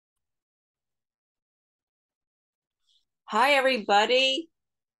Hi, everybody.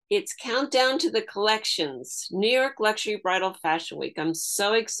 It's countdown to the collections, New York Luxury Bridal Fashion Week. I'm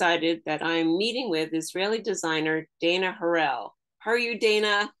so excited that I'm meeting with Israeli designer Dana Harel. How are you,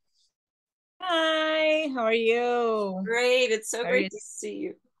 Dana? Hi, how are you? Great. It's so How are you? great to see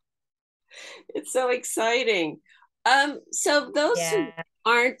you. It's so exciting. So those who Yeah.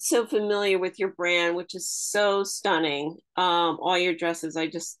 aren't so familiar with your brand, which is so stunning, all your dresses,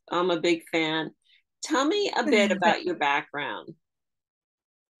 I'm a big fan. Tell me a bit about your background.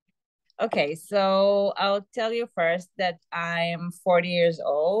 Okay, so I'll tell you first that I'm 40 years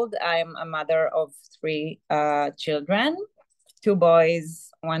old. I'm a mother of three children, two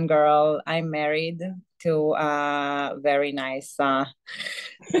boys, one girl. I'm married to very nice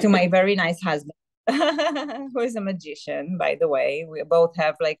to my very nice husband, who is a magician, by the way. We both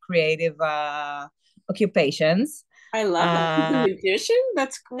have like creative occupations. I love that. He's a Uh, magician.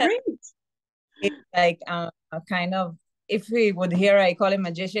 That's great. it's like kind of, if he would hear I call him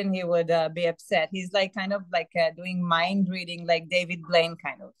magician, he would be upset. He's like kind of like doing mind reading, like David Blaine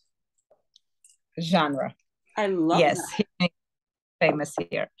kind of genre. I love Yes, that. he's famous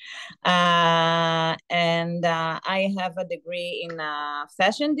here. And I have a degree in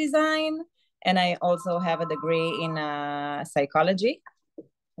fashion design, and I also have a degree in psychology,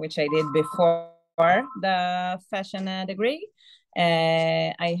 which I did before the fashion degree.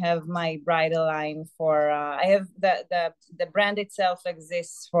 I have my bridal line for. I have the brand itself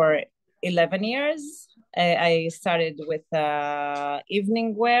exists for 11 years. I started with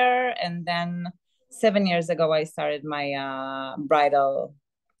evening wear, and then 7 years ago I started my bridal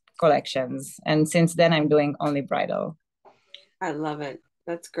collections, and since then I'm doing only bridal. I love it.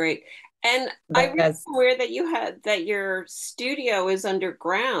 That's great. And I read That's somewhere that you had that your studio is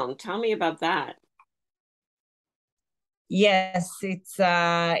underground. Tell me about that. Yes, it's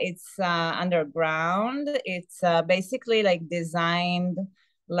underground. It's basically like designed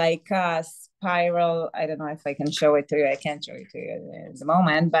like a spiral. I don't know if I can show it to you. I can't show it to you at the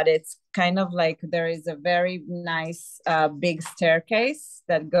moment, but it's kind of like there is a very nice big staircase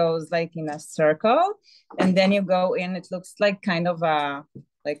that goes like in a circle, and then you go in. It looks like kind of a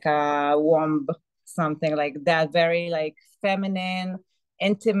womb, something like that. Very like feminine,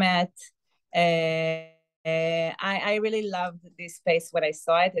 intimate. I really loved this space when I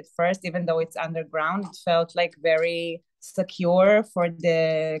saw it at first, even though it's underground. It felt like very secure for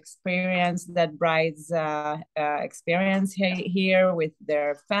the experience that brides experience here with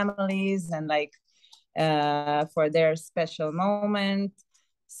their families and like for their special moment.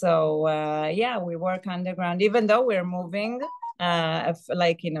 So yeah, we work underground, even though we're moving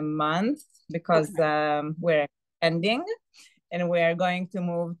like in a month because Okay. we're ending and we're going to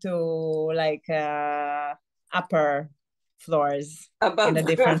move to like upper floors in Above a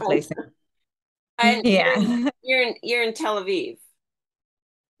different ground. place. And Yeah, you're in Tel Aviv.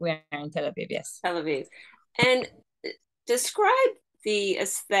 we're in Tel Aviv. Yes. Tel Aviv. And describe the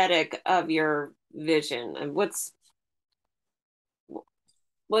aesthetic of your vision. And what's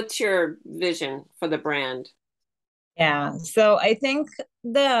your vision for the brand? Yeah. So I think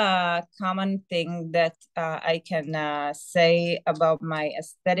the common thing that I can say about my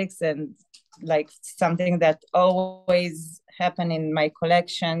aesthetics and like something that always happen in my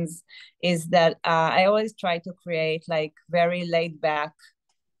collections is that I always try to create like very laid back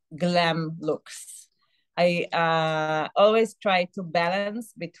glam looks. I always try to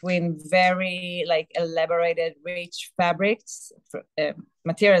balance between very like elaborated, rich fabrics,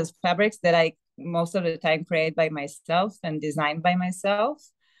 materials, fabrics that I most of the time create by myself and design by myself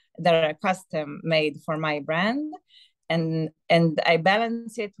that are custom made for my brand. And I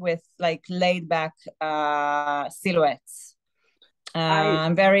balance it with like laid back silhouettes. I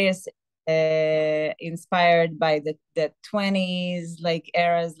I'm very inspired by the 20s like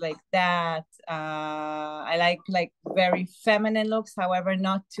eras like that. I like very feminine looks, however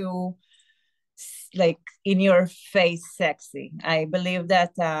not too like in your face sexy. I believe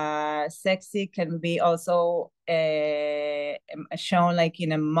that sexy can be also shown like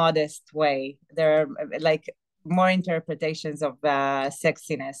in a modest way. There are like more interpretations of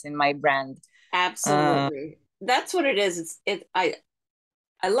sexiness in my brand. uh, absolutely. That's what it is.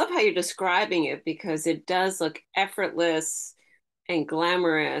 I love how you're describing it because it does look effortless and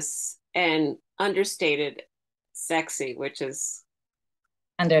glamorous and understated sexy, which is,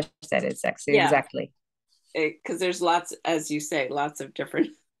 Understated sexy, yeah, exactly. because there's lots, as you say, lots of different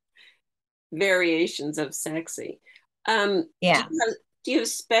variations of sexy. Yeah. Do you have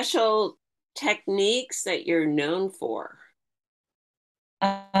special techniques that you're known for?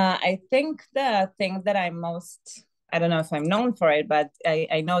 I think the thing that I'm most I don't know if I'm known for it, but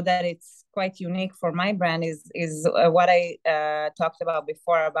I know that it's quite unique for my brand is what I talked about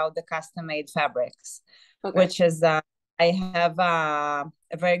before about the custom made fabrics, Okay. which is I have a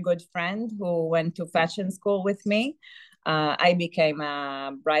very good friend who went to fashion school with me. I became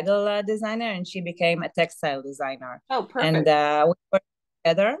a bridal designer, and she became a textile designer, Oh, and perfect. we worked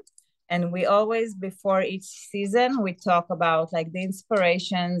together. And we always, before each season, we talk about like the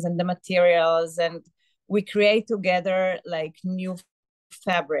inspirations and the materials, and we create together like new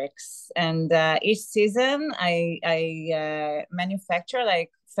fabrics. And each season I manufacture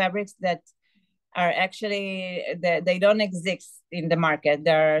like fabrics that are actually that they don't exist in the market.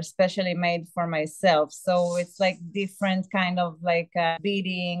 They're specially made for myself, so it's like different kind of like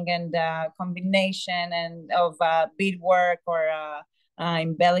beading and combination and of beadwork or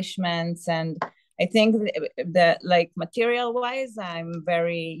embellishments. And I think the like material wise, I'm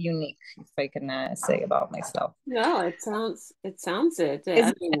very unique, if I can say about myself. No, it sounds it. It's,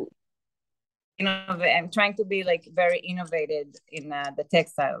 I mean, I'm trying to be like very innovative in the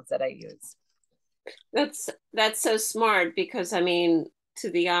textiles that I use. that's so smart because I mean, to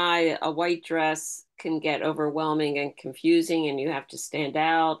the eye, a white dress can get overwhelming and confusing, and you have to stand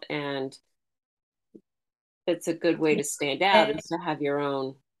out. And it's a good way to stand out Yeah. is to have your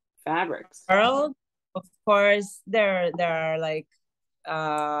own fabrics. World, of course, there are like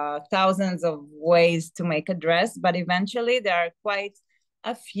thousands of ways to make a dress, but eventually there are quite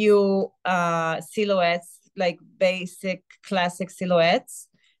a few silhouettes, like basic classic silhouettes.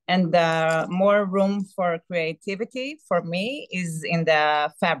 And more room for creativity for me is in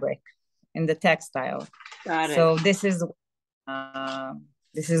the fabric, in the textile. Got it. So uh,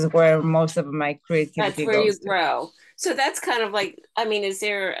 this is where most of my That's creativity where you goes to. grow. So that's kind of like, I mean, is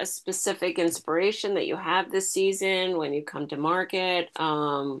there a specific inspiration that you have this season when you come to market,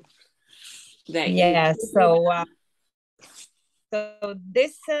 that you Yeah, think so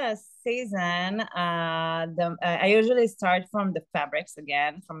this season, I usually start from the fabrics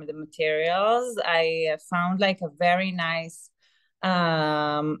again, from the materials. I found like a very nice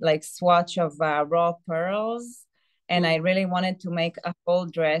like swatch of raw pearls, and about? I really wanted to make a whole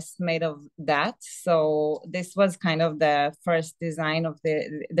dress made of that. So this was kind of the first design of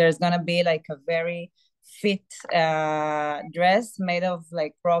the. There's gonna be like a very fit dress made of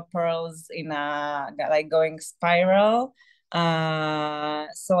like raw pearls in a like going spiral.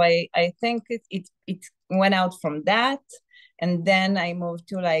 So I think it went out from that, and then I moved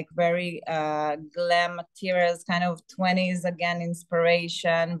to like very glam materials, kind of 20s again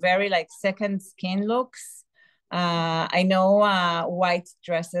inspiration, very like second skin looks. I know white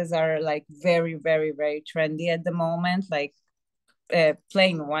dresses are like very very trendy at the moment, like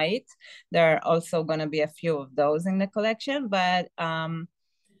plain white. There are also going to be a few of those in the collection, but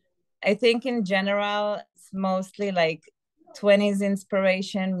I think in general, it's mostly like 20s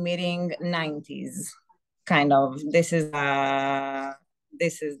inspiration meeting 90s kind of. This is the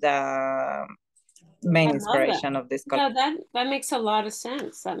main I love that. inspiration of this collection. No, that makes a lot of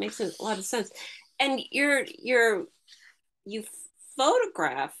sense. That makes a lot of sense. And you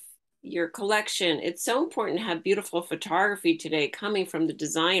photograph your collection. It's so important to have beautiful photography today coming from the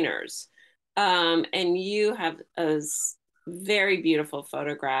designers. And you have very beautiful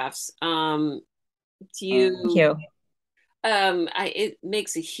photographs. Do Thank you you. it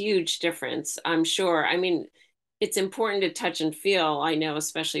makes a huge difference, I'm sure. I mean, it's important to touch and feel, I know,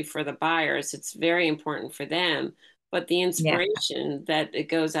 especially for the buyers. It's very important for them. But the Yeah, inspiration that it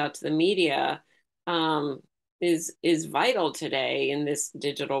goes out to the media um, is vital today in this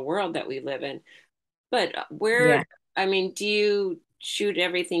digital world that we live in. But yeah. I mean, do you shoot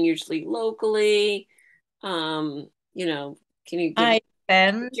everything usually locally? You know, can you give I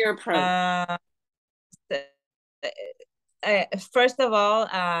spend what's your approach? uh, first of all,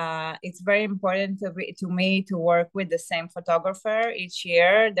 it's very important to me to work with the same photographer each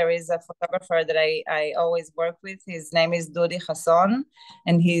year. There is a photographer that I always work with. His name is Dodi Hasson,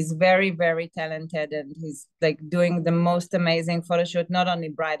 and he's very talented, and he's like doing the most amazing photo shoot, not only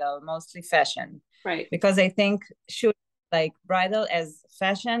bridal, mostly fashion. Right, Because I think shoot like bridal as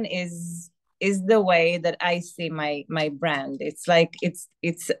fashion is the way that I see my brand. It's like it's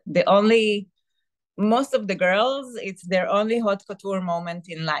the only most of the girls, it's their only haute couture moment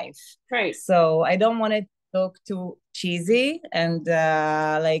in life. right, So I don't want it to look too cheesy and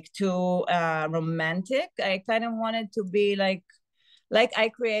like too romantic. I kind of want it to be like I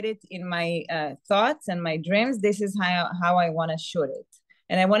created in my thoughts and my dreams. This is how I want to shoot it.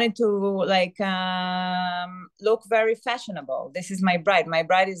 And I wanted to like look very fashionable. This is my bride. My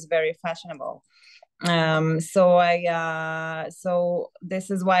bride is very fashionable. So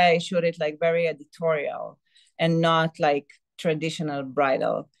this is why I shoot it like very editorial. and not like traditional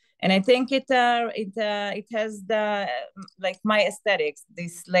bridal. And I think it has the like my aesthetics,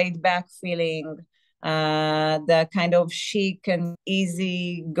 this laid back feeling, the kind of chic and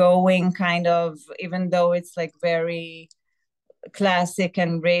easy going kind of, even though it's like very classic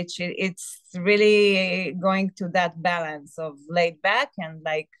and rich, it's really going to that balance of laid back and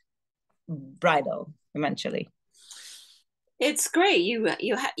like bridal eventually. It's great.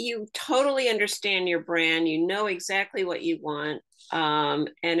 You totally understand your brand. You know exactly what you want, and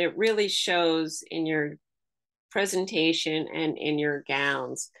it really shows in your presentation and in your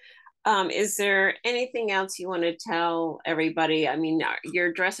gowns. Is there anything else you want to tell everybody? I mean,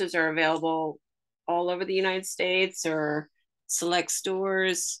 your dresses are available all over the United States or select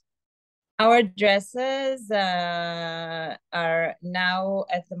stores. Our dresses are now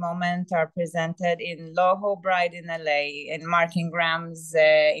at the moment are presented in Loho Bride in LA, in Mark Ingram's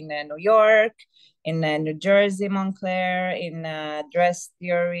in New York, in New Jersey, Montclair, in Dress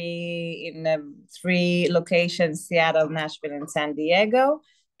Theory, in three locations: Seattle, Nashville, and San Diego,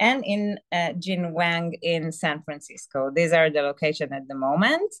 and in Jin Wang in San Francisco. These are the locations at the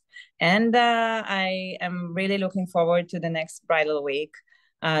moment, and I am really looking forward to the next bridal week,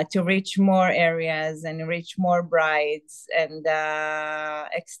 to reach more areas and reach more brides and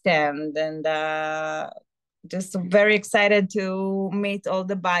extend, and just very excited to meet all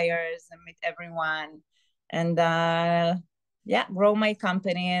the buyers and meet everyone, and yeah, grow my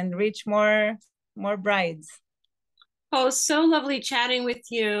company and reach more brides. Oh, so lovely chatting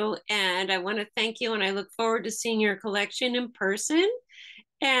with you. And I want to thank you. And I look forward to seeing your collection in person.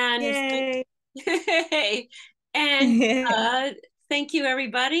 And Yay. and uh, thank you,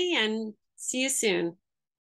 everybody. And see you soon.